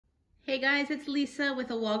Hey guys, it's Lisa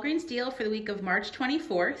with a Walgreens deal for the week of March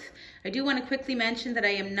 24th. I do want to quickly mention that I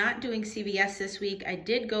am not doing CVS this week. I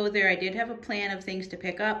did go there. I did have a plan of things to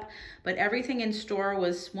pick up, but everything in store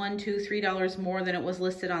was $1, $2, $3 more than it was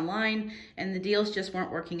listed online, and the deals just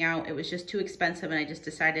weren't working out. It was just too expensive, and I just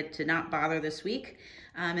decided to not bother this week.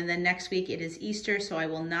 And then next week it is Easter, so I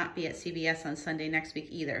will not be at CVS on Sunday next week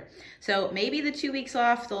either. So maybe the 2 weeks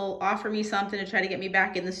off, they'll offer me something to try to get me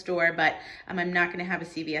back in the store, but I'm not gonna have a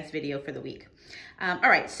CVS video for the week. All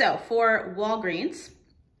right, so for Walgreens,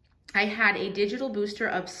 I had a digital booster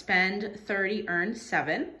of spend 30, earn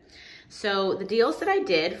 7. So the deals that I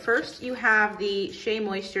did, first you have the Shea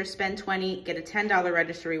Moisture spend 20, get a $10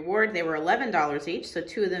 register reward. They were $11 each, so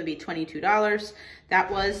two of them would be $22.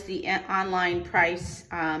 That was the online price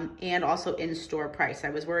and also in-store price. I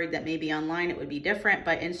was worried that maybe online it would be different,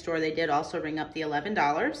 but in-store they did also ring up the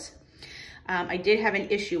 $11. I did have an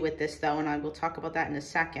issue with this though, and I will talk about that in a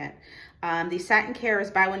second. The Satin Care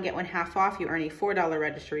is buy one, get one half off. You earn a $4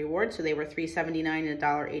 register reward, so they were $3.79 and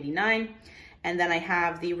 $1.89. And then I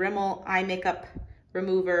have the Rimmel eye makeup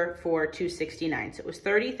remover for $2.69. So it was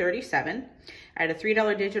 $30, $37. I had a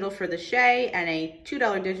 $3 digital for the Shea and a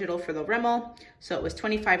 $2 digital for the Rimmel. So it was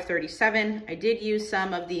 $25, $37. I did use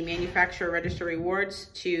some of the manufacturer register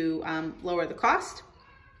rewards to lower the cost.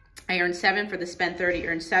 I earned 7 for the spend 30,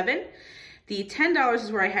 earned 7. The $10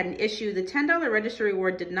 is where I had an issue. The $10 register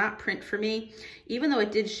reward did not print for me, even though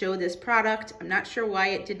it did show this product. I'm not sure why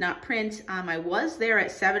it did not print. I was there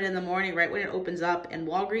at 7 in the morning, right when it opens up, and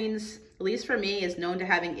Walgreens, at least for me, is known to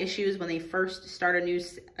having issues when they first start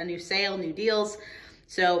a new sale, new deals.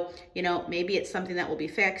 So, you know, maybe it's something that will be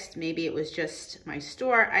fixed. Maybe it was just my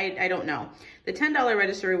store. I don't know. The $10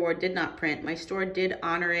 register reward did not print. My store did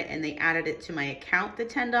honor it, and they added it to my account, the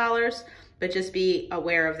 $10. But just be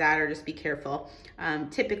aware of that, or just be careful.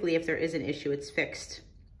 Typically, if there is an issue, it's fixed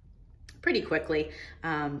pretty quickly.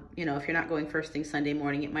 You know, if you're not going first thing Sunday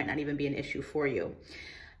morning, it might not even be an issue for you.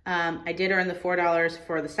 I did earn the $4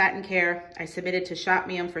 for the Satin Care. I submitted to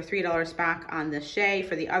Shopmium for $3 back on the Shea.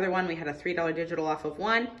 For the other one, we had a $3 digital off of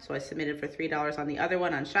one, so I submitted for $3 on the other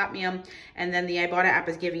one on Shopmium. And then the Ibotta app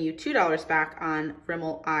is giving you $2 back on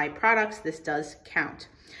Rimmel eye products. This does count.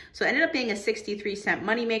 So it ended up being a 63-cent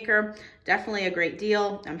moneymaker. Definitely a great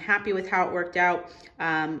deal. I'm happy with how it worked out.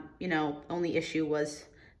 You know, only issue was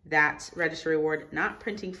that register reward not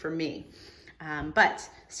printing for me. But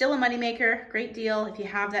still a moneymaker, great deal. If you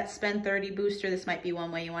have that spend 30 booster, this might be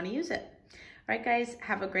one way you want to use it. All right, guys,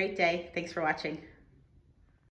 have a great day. Thanks for watching.